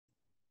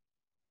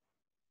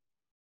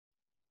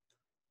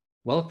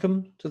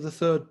Welcome to the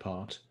third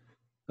part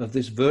of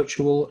this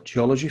virtual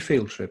geology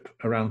field trip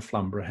around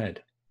Flamborough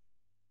Head.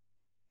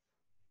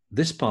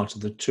 This part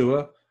of the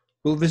tour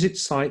will visit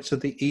sites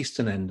at the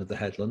eastern end of the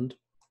headland,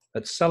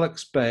 at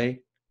Selwick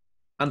Bay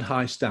and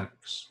High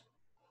Stacks.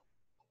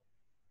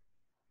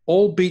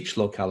 All beach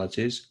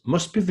localities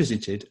must be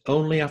visited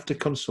only after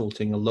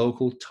consulting a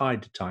local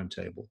tide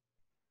timetable,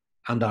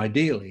 and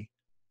ideally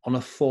on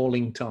a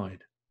falling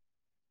tide.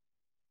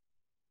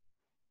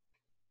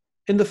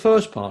 In the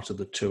first part of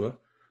the tour,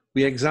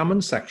 we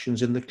examined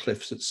sections in the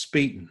cliffs at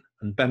Speeton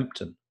and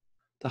Bempton,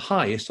 the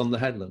highest on the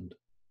headland.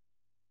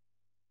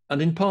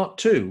 And in part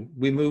two,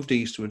 we moved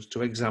eastwards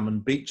to examine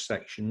beach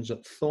sections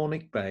at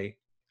Thornick Bay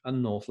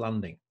and North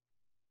Landing.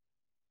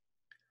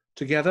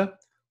 Together,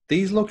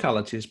 these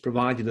localities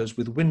provided us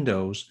with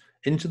windows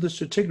into the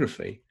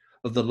stratigraphy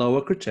of the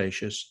Lower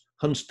Cretaceous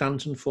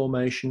Hunstanton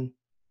Formation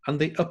and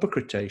the Upper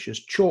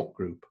Cretaceous Chalk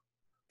Group,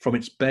 from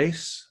its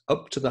base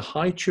up to the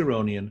High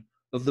Turonian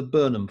of the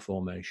Burnham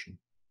Formation.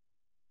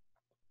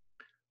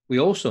 We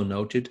also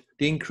noted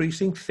the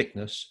increasing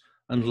thickness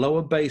and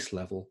lower base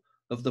level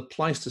of the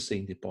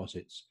Pleistocene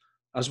deposits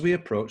as we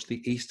approached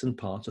the eastern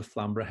part of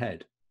Flamborough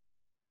Head,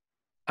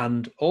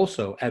 and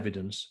also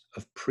evidence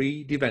of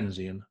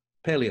pre-Divensian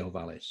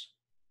paleovalleys.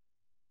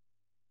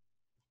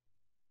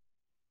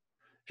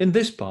 In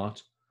this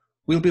part,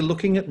 we'll be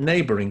looking at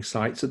neighbouring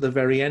sites at the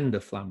very end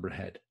of Flamborough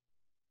Head,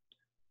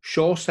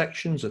 shore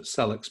sections at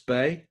Selwick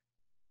Bay,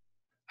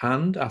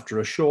 and after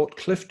a short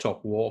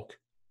cliff-top walk,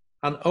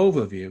 an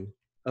overview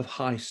of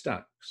High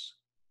Stacks.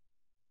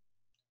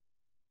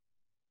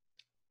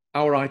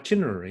 Our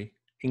itinerary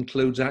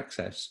includes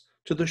access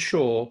to the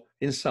shore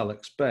in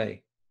Selwick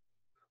Bay,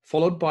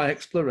 followed by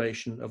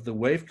exploration of the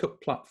wave-cut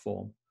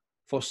platform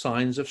for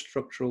signs of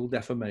structural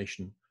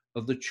deformation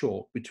of the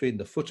chalk between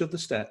the foot of the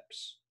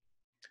steps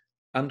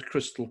and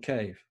Crystal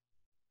Cave,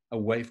 a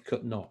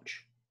wave-cut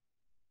notch.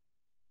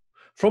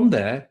 From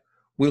there,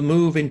 we'll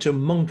move into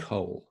Monk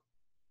Hole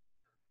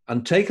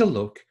and take a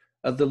look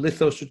at the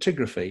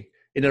lithostratigraphy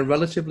in a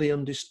relatively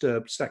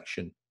undisturbed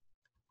section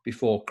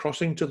before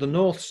crossing to the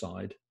north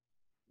side,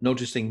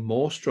 noticing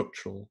more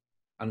structural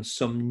and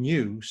some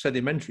new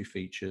sedimentary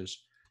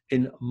features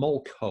in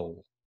Mulk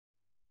Hole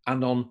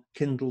and on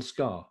Kindle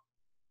Scar.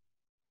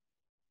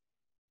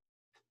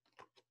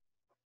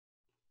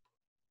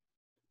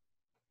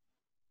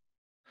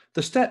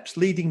 The steps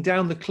leading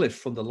down the cliff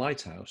from the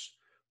lighthouse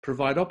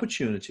provide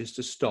opportunities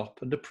to stop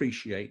and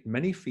appreciate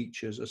many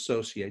features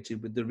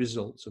associated with the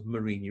results of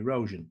marine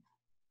erosion.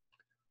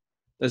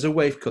 There's a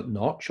wave-cut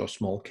notch or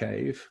small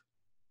cave,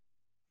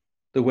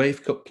 the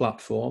wave-cut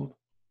platform,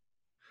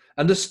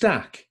 and a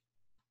stack.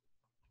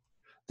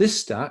 This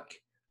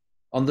stack,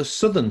 on the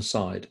southern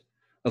side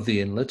of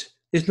the inlet,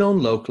 is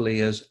known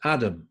locally as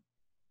Adam.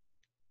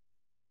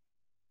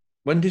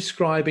 When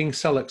describing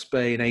Selwick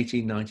Bay in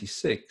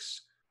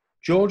 1896,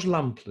 George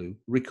Lamplugh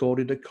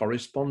recorded a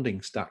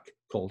corresponding stack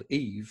called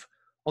Eve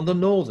on the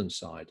northern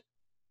side,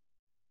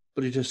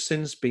 but it has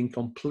since been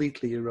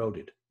completely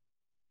eroded.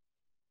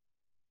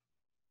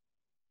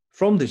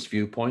 From this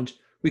viewpoint,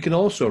 we can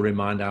also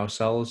remind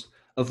ourselves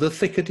of the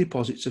thicker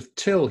deposits of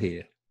till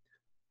here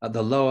at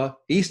the lower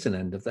eastern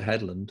end of the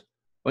headland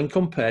when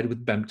compared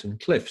with Bempton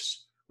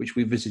Cliffs, which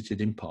we visited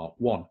in part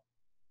one.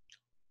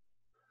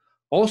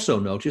 Also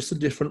notice the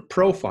different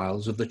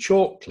profiles of the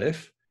chalk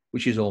cliff,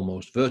 which is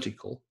almost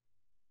vertical,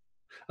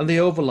 and the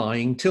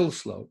overlying till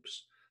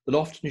slopes that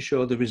often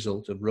show the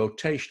result of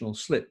rotational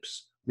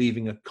slips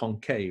leaving a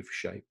concave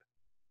shape.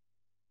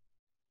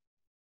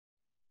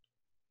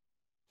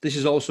 This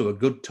is also a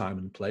good time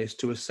and place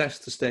to assess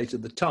the state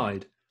of the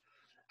tide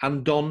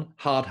and don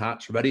hard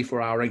hats ready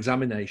for our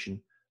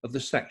examination of the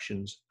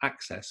sections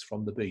accessed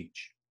from the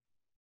beach.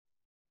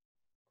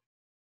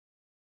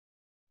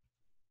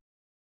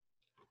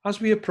 As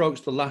we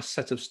approach the last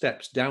set of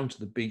steps down to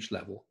the beach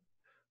level,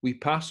 we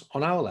pass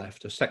on our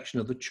left a section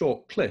of the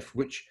chalk cliff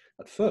which,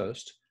 at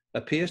first,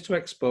 appears to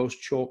expose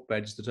chalk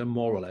beds that are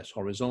more or less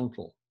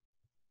horizontal.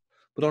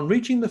 But on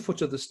reaching the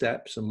foot of the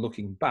steps and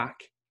looking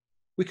back,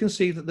 we can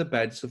see that the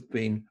beds have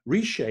been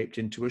reshaped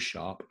into a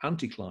sharp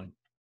anticline.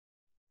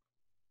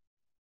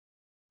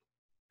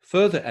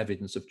 Further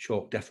evidence of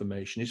chalk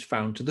deformation is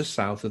found to the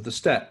south of the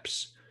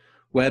steps,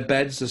 where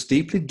beds are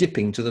steeply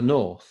dipping to the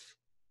north,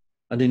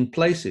 and in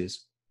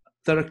places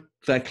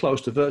they're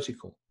close to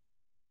vertical.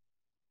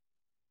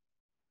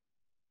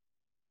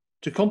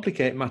 To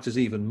complicate matters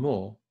even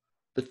more,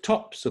 the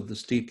tops of the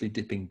steeply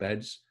dipping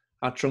beds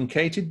are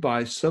truncated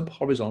by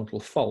sub-horizontal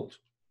fault.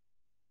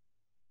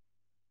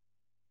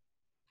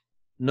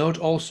 Note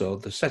also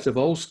the set of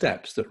old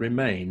steps that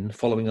remain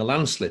following a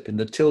landslip in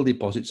the till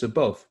deposits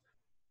above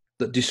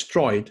that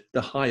destroyed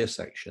the higher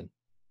section.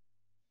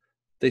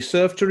 They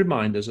serve to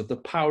remind us of the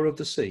power of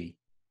the sea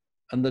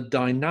and the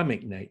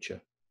dynamic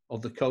nature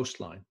of the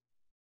coastline.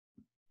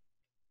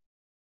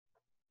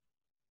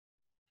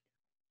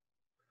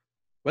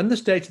 When the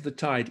state of the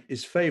tide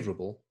is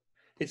favourable,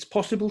 it's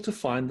possible to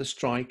find the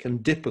strike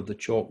and dip of the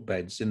chalk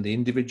beds in the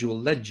individual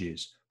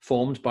ledges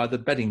formed by the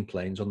bedding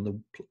planes on the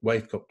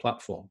wave-cut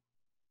platform.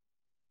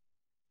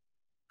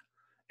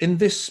 In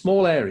this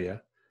small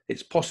area,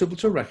 it's possible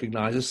to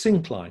recognise a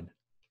syncline,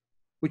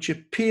 which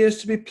appears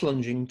to be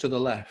plunging to the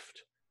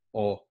left,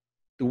 or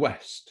the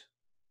west.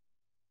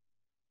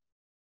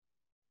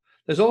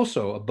 There's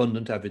also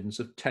abundant evidence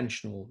of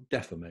tensional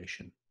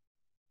deformation.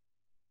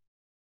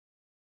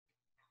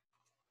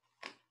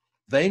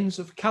 Veins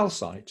of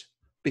calcite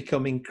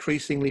become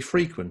increasingly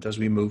frequent as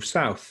we move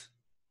south.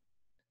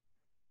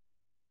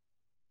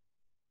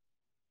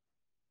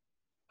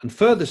 And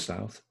further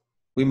south,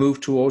 we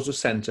move towards the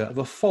centre of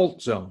a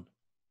fault zone.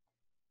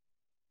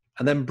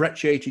 And then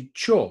brecciated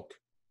chalk,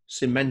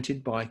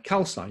 cemented by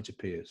calcite,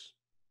 appears.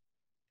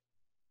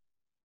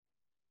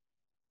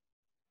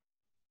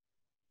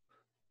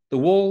 The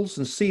walls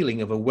and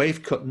ceiling of a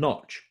wave-cut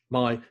notch,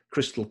 my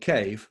crystal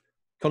cave,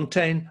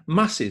 contain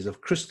masses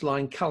of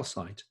crystalline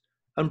calcite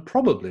and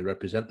probably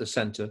represent the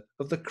centre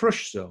of the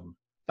crush zone,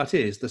 that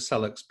is, the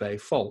Selwick Bay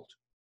Fault.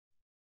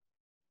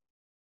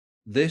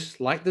 This,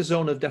 like the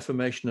zone of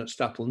deformation at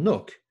Staple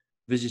Nook,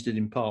 visited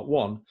in Part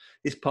 1,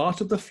 is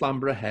part of the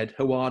Flamborough Head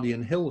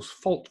Hawaiian Hills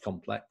fault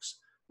complex,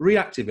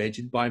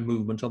 reactivated by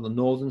movement on the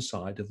northern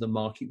side of the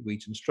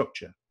Market-Wheaton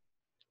structure.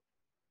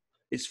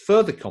 It's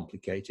further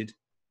complicated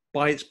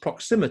by its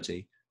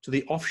proximity to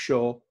the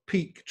offshore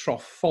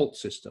peak-trough fault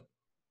system.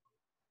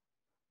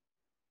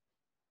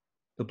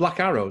 The black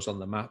arrows on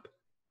the map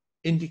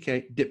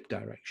indicate dip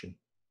direction.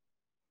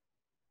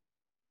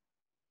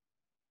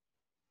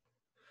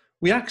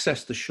 We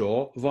accessed the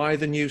shore via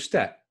the new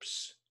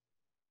steps,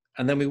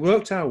 and then we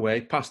worked our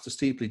way past the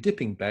steeply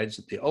dipping beds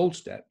at the old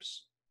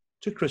steps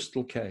to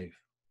Crystal Cave.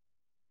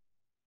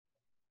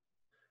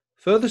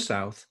 Further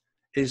south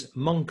is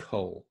Monk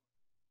Hole,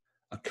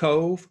 a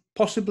cove,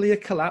 possibly a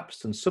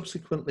collapsed and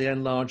subsequently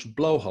enlarged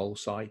blowhole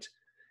site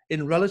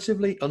in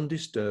relatively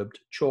undisturbed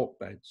chalk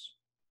beds.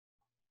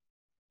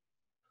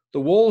 The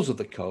walls of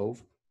the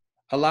cove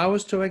allow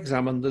us to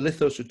examine the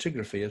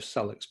lithostratigraphy of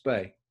Selwick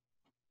Bay.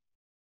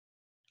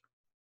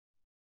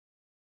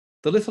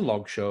 The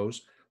litholog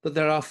shows that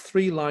there are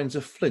 3 lines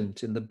of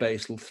flint in the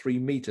basal 3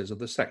 metres of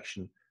the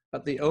section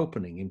at the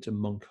opening into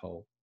Monk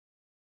Hole.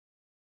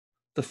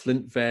 The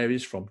flint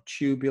varies from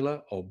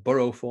tubular or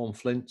burrow-form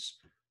flints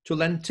to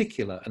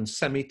lenticular and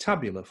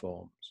semi-tabular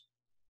forms.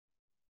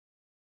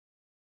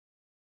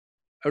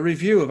 A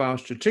review of our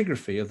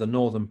stratigraphy of the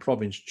Northern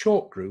Province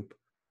chalk group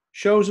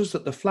shows us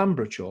that the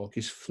Flamborough chalk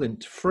is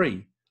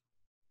flint-free,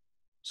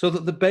 so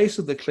that the base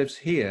of the cliffs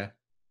here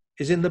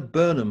is in the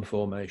Burnham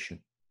formation.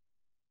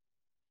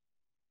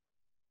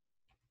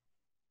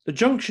 The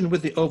junction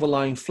with the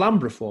overlying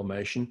Flamborough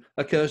formation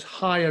occurs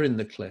higher in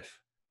the cliff,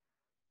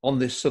 on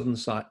this southern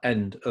side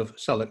end of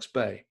Selwick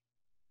Bay.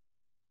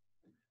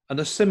 And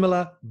a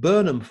similar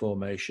Burnham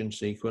formation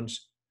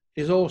sequence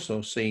is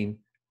also seen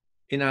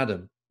in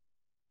Adam.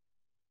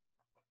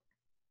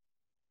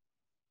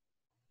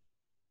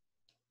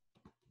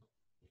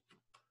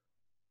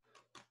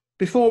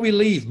 Before we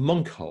leave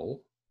Monk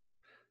Hole,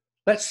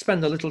 let's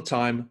spend a little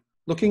time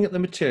looking at the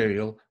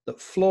material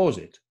that floors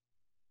it.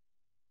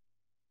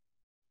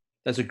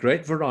 There's a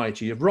great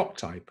variety of rock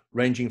type,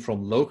 ranging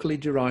from locally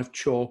derived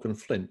chalk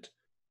and flint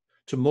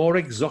to more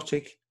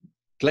exotic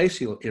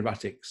glacial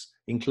erratics,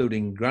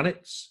 including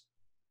granites,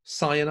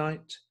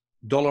 syenite,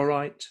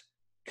 dolerite,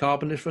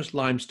 carboniferous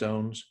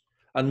limestones,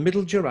 and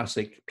Middle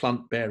Jurassic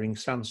plant-bearing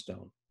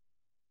sandstone.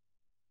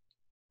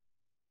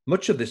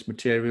 Much of this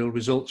material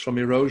results from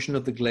erosion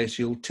of the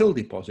glacial till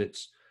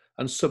deposits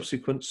and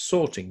subsequent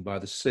sorting by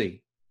the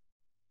sea.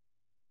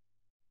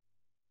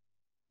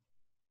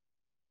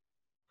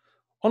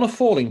 On a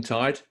falling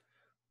tide,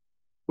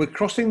 we're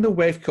crossing the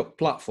wave-cut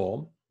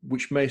platform,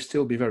 which may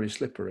still be very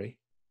slippery,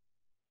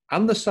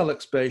 and the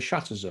Selwick Bay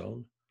shatter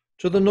zone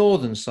to the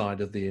northern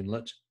side of the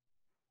inlet,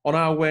 on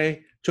our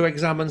way to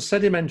examine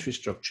sedimentary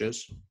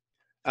structures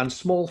and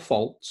small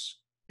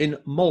faults in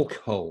Monk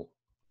Hole,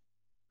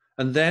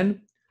 and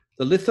then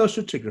the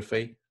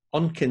lithostratigraphy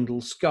on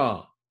Kindle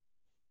Scar.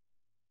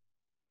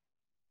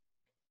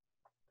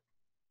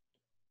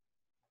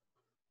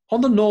 On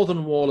the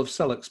northern wall of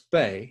Selwick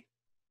Bay,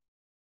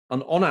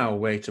 and on our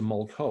way to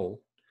Monk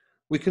Hole,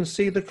 we can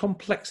see the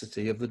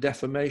complexity of the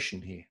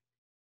deformation here.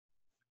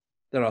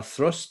 There are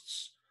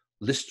thrusts,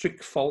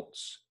 listric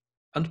faults,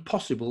 and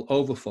possible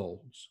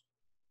overfolds.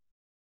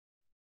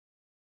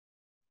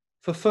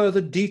 For further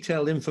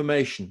detailed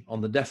information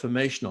on the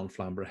deformation on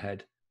Flamborough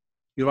Head,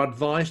 you're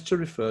advised to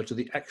refer to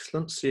the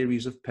excellent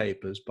series of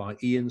papers by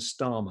Ian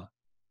Starmer,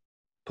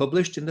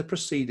 published in the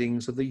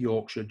Proceedings of the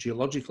Yorkshire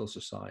Geological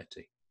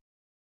Society,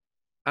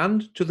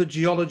 and to the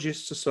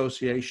Geologists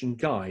Association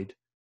Guide,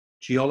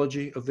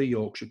 Geology of the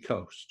Yorkshire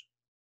Coast.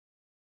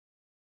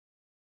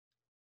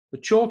 The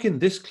chalk in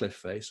this cliff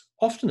face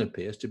often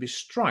appears to be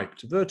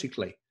striped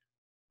vertically,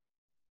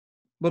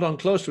 but on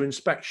closer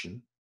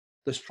inspection,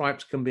 the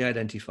stripes can be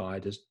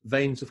identified as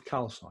veins of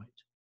calcite.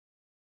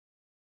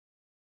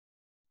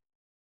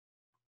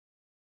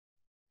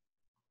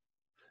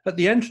 At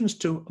the entrance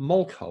to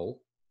Monk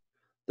Hole,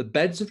 the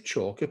beds of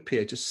chalk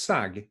appear to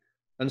sag,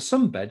 and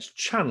some beds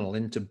channel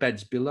into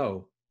beds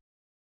below.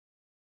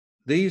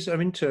 These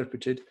are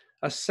interpreted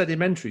as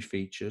sedimentary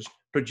features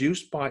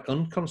produced by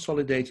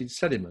unconsolidated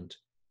sediment,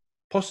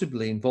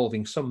 possibly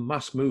involving some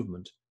mass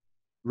movement,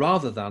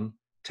 rather than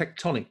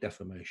tectonic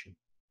deformation.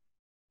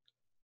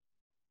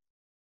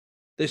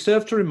 They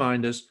serve to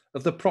remind us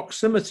of the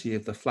proximity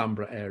of the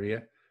Flamborough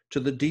area to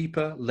the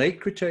deeper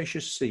late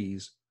Cretaceous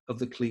seas of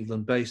the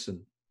Cleveland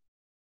Basin.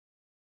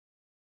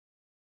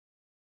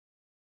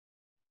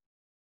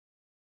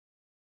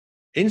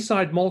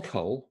 Inside Molk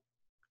Hole,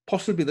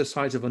 possibly the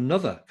site of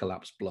another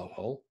collapsed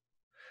blowhole,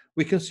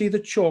 we can see the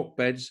chalk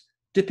beds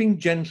dipping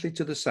gently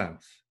to the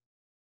south.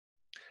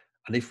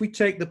 And if we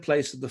take the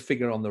place of the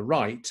figure on the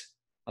right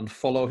and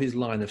follow his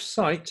line of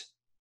sight,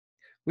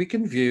 we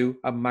can view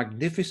a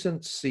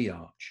magnificent sea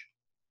arch,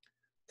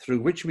 through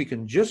which we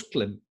can just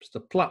glimpse the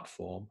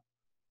platform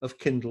of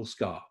Kindle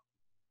Scar.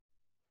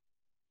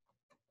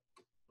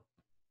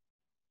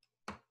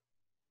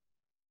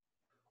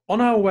 On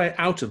our way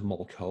out of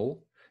Molk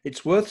Hole,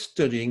 it's worth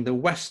studying the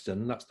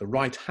western, that's the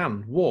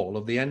right-hand wall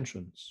of the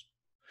entrance,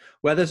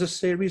 where there's a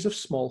series of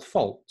small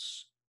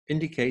faults,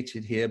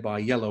 indicated here by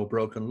yellow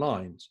broken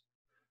lines,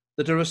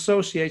 that are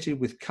associated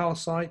with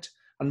calcite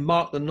and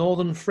mark the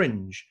northern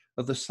fringe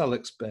of the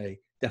Selwick Bay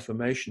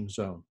deformation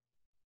zone.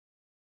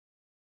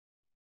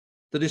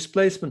 The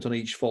displacement on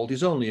each fault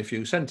is only a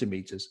few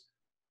centimetres,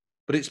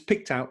 but it's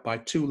picked out by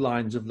two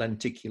lines of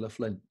lenticular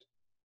flint.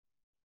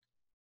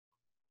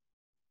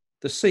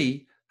 The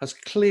sea has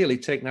clearly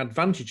taken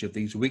advantage of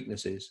these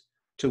weaknesses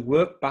to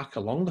work back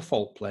along the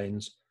fault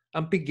planes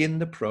and begin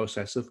the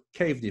process of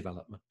cave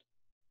development.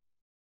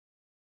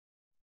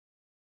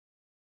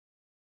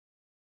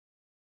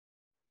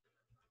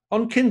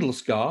 On Kindle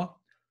Scar,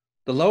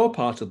 the lower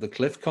part of the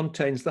cliff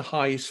contains the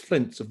highest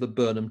flints of the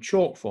Burnham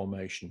Chalk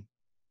formation,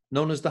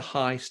 known as the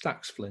High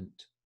Stacks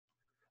Flint,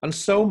 and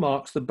so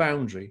marks the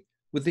boundary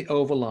with the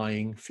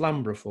overlying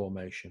Flamborough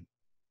formation.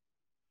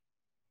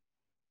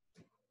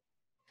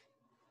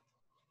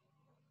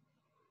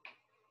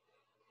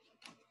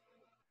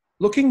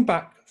 Looking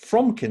back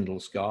from Kindle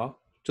Scar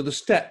to the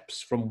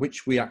steps from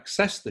which we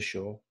access the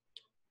shore,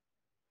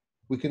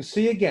 we can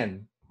see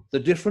again the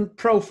different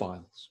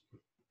profiles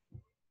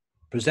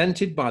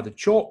presented by the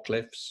chalk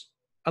cliffs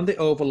and the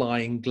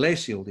overlying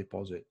glacial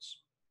deposits.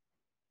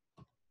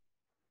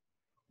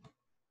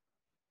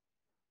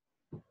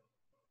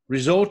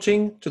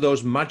 Resorting to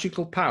those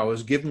magical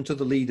powers given to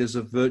the leaders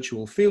of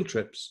virtual field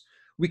trips,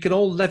 we can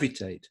all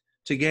levitate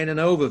to gain an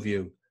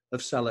overview of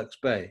Selwick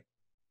Bay.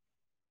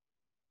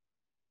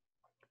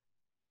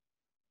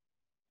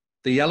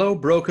 The yellow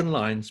broken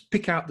lines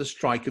pick out the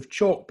strike of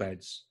chalk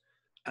beds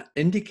and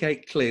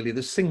indicate clearly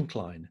the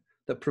syncline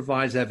that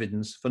provides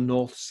evidence for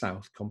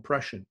north-south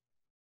compression.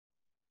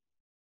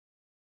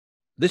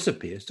 This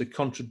appears to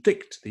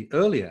contradict the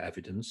earlier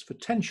evidence for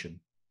tension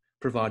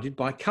provided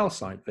by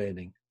calcite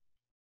veining.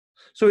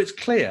 So it's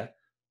clear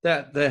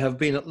that there have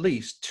been at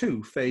least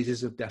two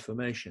phases of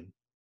deformation.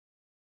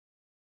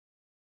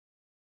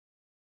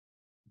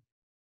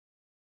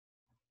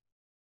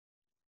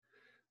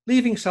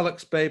 Leaving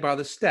Selwick Bay by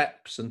the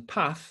steps and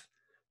path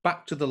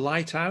back to the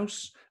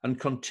lighthouse and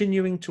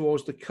continuing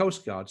towards the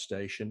Coast Guard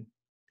station,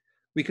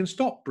 we can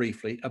stop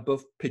briefly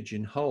above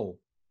Pigeon Hole,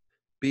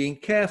 being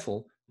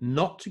careful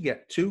not to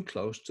get too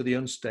close to the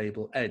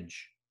unstable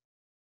edge.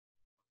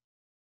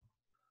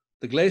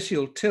 The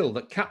glacial till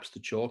that caps the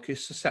chalk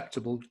is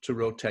susceptible to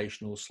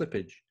rotational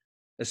slippage,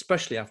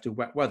 especially after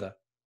wet weather,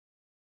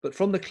 but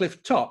from the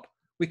cliff top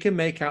we can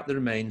make out the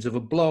remains of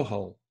a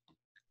blowhole,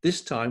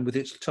 this time with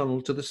its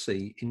tunnel to the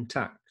sea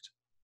intact.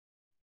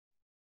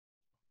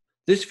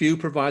 This view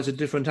provides a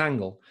different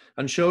angle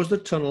and shows the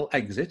tunnel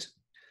exit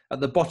at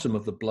the bottom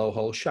of the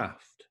blowhole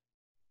shaft,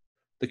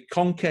 the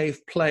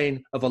concave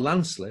plane of a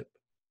landslip,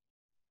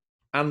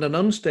 and an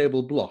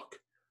unstable block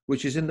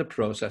which is in the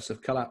process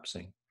of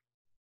collapsing.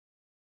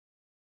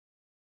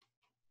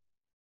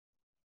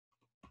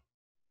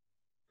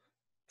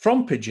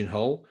 From Pigeon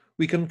Hole,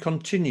 we can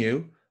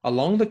continue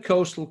along the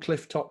coastal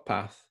clifftop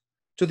path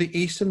to the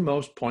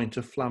easternmost point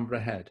of Flamborough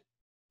Head,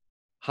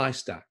 High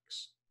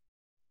Stacks.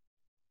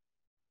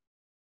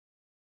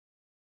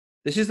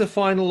 This is the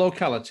final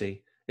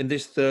locality in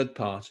this third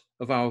part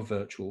of our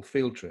virtual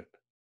field trip.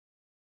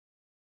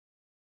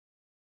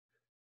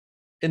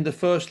 In the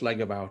first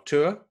leg of our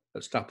tour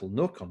at Staple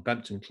Nook on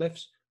Bempton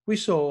Cliffs, we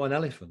saw an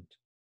elephant.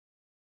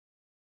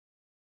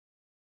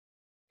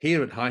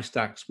 Here at High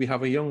Stacks, we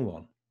have a young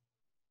one,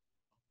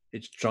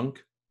 its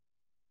trunk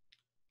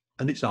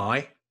and its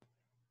eye.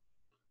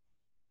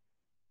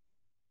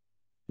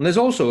 And there's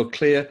also a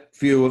clear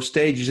view of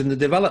stages in the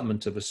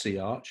development of a sea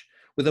arch,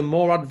 with a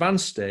more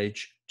advanced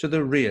stage to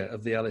the rear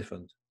of the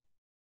elephant.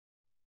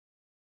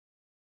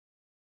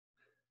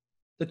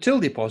 The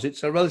till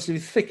deposits are relatively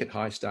thick at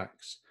High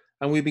Stacks,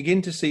 and we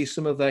begin to see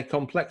some of their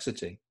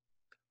complexity.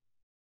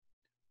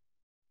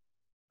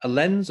 A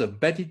lens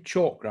of bedded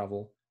chalk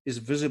gravel is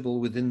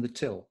visible within the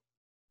till.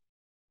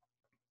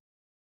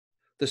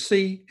 The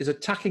sea is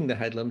attacking the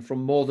headland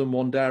from more than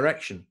one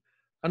direction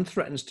and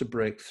threatens to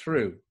break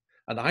through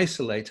and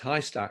isolate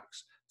High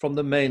Stacks from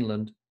the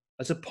mainland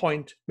at a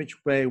point which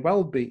may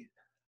well be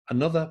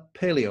another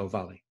paleo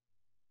valley.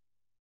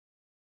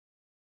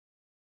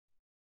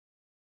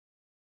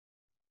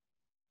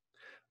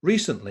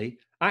 Recently,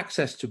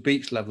 access to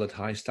beach level at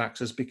high stacks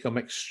has become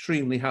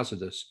extremely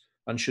hazardous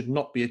and should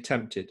not be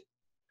attempted,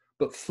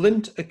 but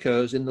flint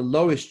occurs in the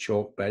lowest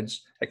chalk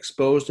beds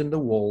exposed in the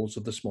walls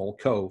of the small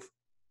cove.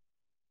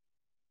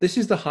 This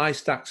is the high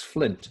stacks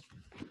flint,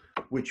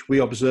 which we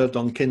observed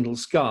on Kindle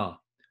Scar,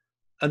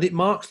 and it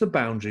marks the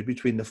boundary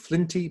between the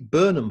flinty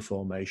Burnham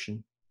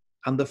Formation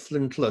and the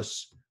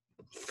flintless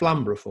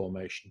Flamborough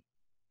Formation.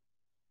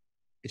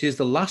 It is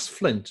the last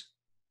flint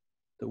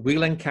that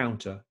we'll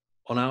encounter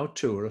on our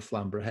tour of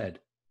Flamborough Head.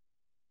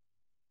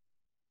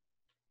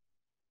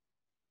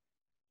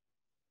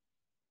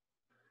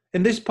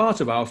 In this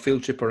part of our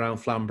field trip around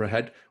Flamborough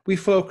Head, we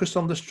focused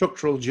on the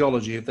structural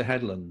geology of the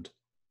headland,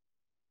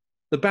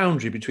 the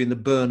boundary between the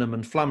Burnham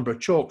and Flamborough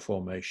Chalk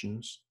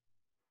formations,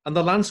 and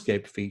the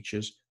landscape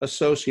features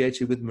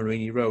associated with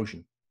marine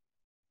erosion.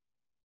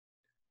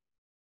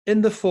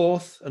 In the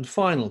fourth and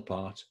final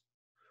part,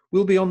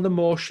 we'll be on the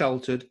more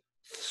sheltered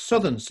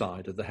southern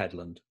side of the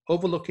headland,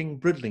 overlooking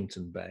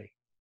Bridlington Bay.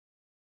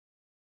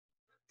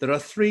 There are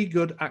 3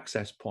 good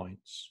access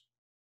points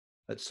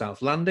at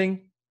South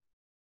Landing,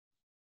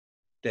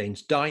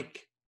 Danes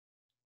Dyke,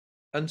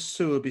 and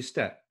Sewerby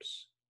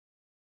Steps.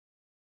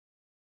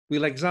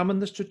 We'll examine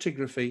the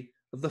stratigraphy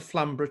of the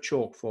Flamborough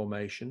Chalk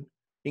Formation,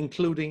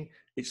 including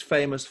its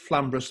famous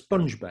Flamborough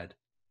sponge bed.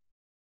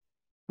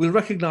 We'll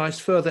recognise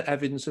further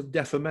evidence of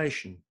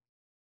deformation,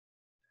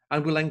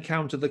 and we'll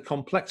encounter the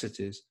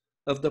complexities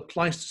of the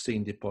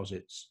Pleistocene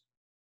deposits,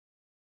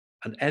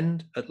 and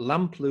end at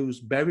Lamplug's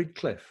buried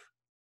cliff,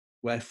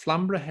 where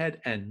Flamborough Head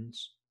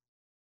ends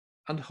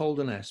and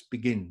Holderness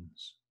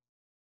begins.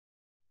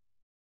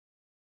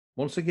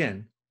 Once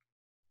again,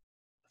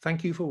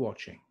 thank you for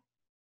watching.